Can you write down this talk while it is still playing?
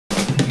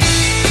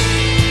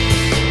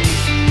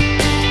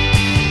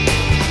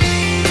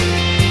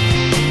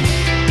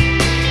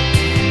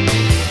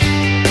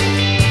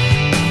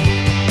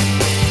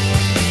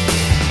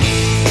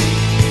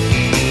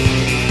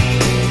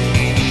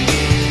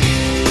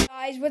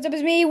what's up?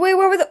 It's me,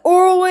 Wayward with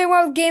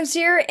Wayward with Games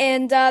here,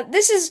 and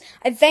this is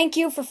a thank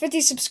you for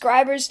 50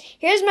 subscribers.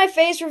 Here's my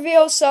face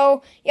reveal.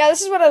 So yeah,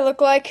 this is what I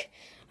look like.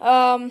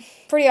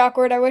 Pretty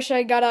awkward. I wish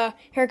I got a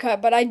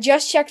haircut, but I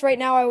just checked right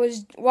now. I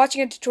was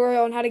watching a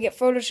tutorial on how to get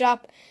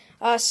Photoshop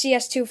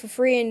CS2 for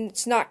free, and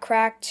it's not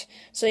cracked,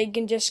 so you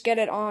can just get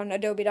it on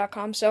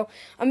adobe.com. So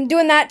I'm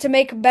doing that to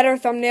make better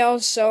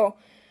thumbnails, so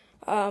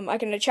I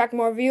can attract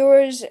more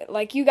viewers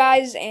like you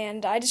guys,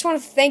 and I just want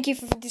to thank you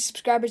for 50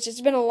 subscribers. It's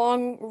been a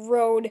long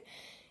road,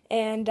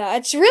 and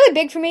it's really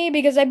big for me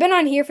because I've been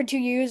on here for 2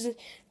 years.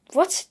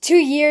 What's 2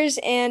 years?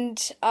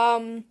 And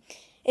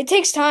it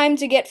takes time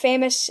to get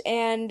famous,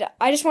 and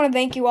I just want to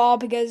thank you all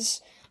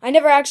because I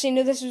never actually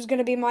knew this was going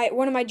to be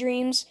one of my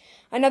dreams.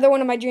 Another one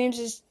of my dreams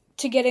is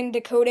to get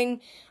into coding,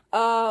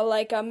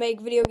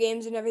 make video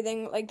games and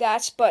everything like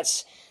that.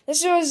 But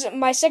this was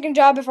my second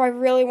job if I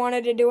really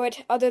wanted to do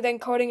it, other than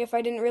coding if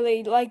I didn't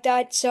really like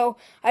that. So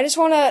I just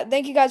want to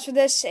thank you guys for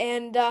this,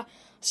 and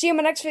see you in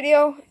my next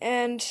video.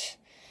 And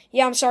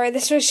yeah, I'm sorry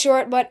this was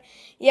short, but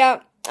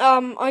yeah,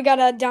 I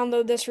gotta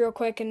download this real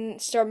quick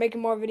and start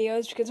making more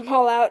videos because I'm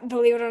all out,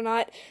 believe it or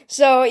not.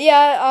 So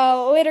yeah,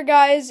 later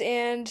guys,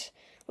 and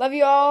love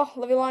you all,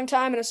 love you a long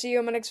time, and I'll see you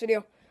in my next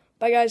video.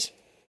 Bye guys.